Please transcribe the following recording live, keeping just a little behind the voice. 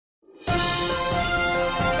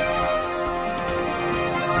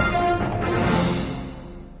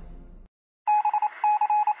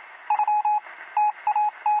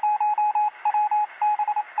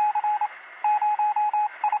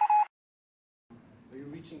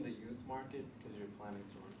reaching the youth market because you're planning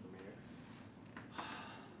to run for mayor?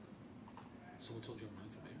 Someone told you I'm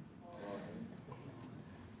running for mayor? Well,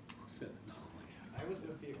 Said no. I would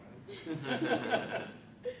go see you.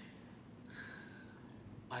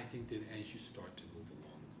 I think that as you start to move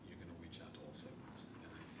along, you're going to reach out to all segments,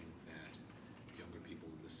 and I think that younger people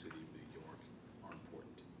in the city of New York are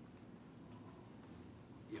important.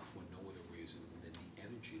 If for no other reason than the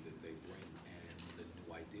energy that they bring and the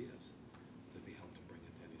new ideas that they help to bring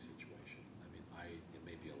into any situation. I mean, it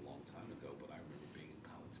may be a long time ago, but I remember being in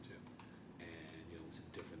college too, and it was a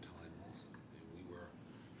different time also. And we were,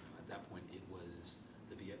 at that point, it was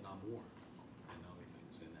the Vietnam War and other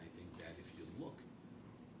things. And I think that if you look,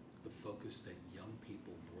 the focus that young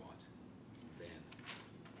people brought then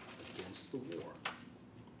against the war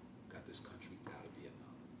got this country out of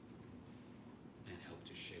Vietnam and helped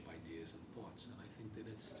to shape ideas and thoughts. And I think that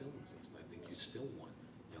it still exists. I think you still want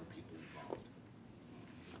young people involved.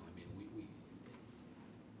 I mean, we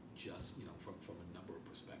just, from a number of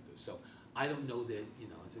perspectives. So I don't know that,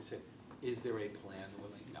 as I said, is there a plan?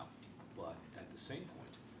 We're like, no. But at the same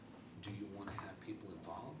point, do you want to have people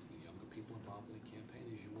involved, younger people involved in a campaign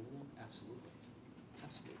as you move along? Absolutely.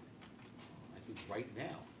 Absolutely. I think right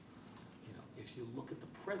now, if you look at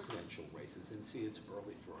the presidential races, and see it's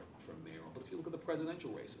early for mayoral, but if you look at the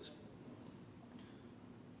presidential races,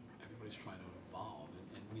 everybody's trying to involve,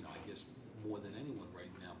 and I guess more than anyone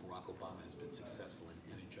right now, Barack Obama has been successful in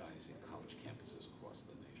energizing college campuses across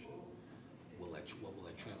the nation. What will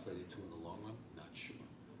that translate into in the long run? Not sure.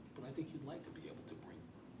 But I think you'd like to be able to bring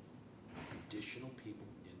additional people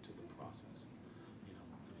into the process.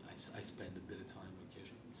 I spend a bit of time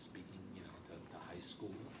occasionally speaking, to high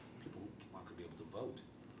school people who aren't going to be able to vote.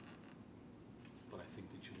 But I think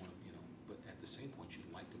that you want to, but at the same point, you'd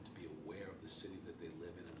like them to be aware of the city that they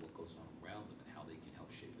live in and what goes on around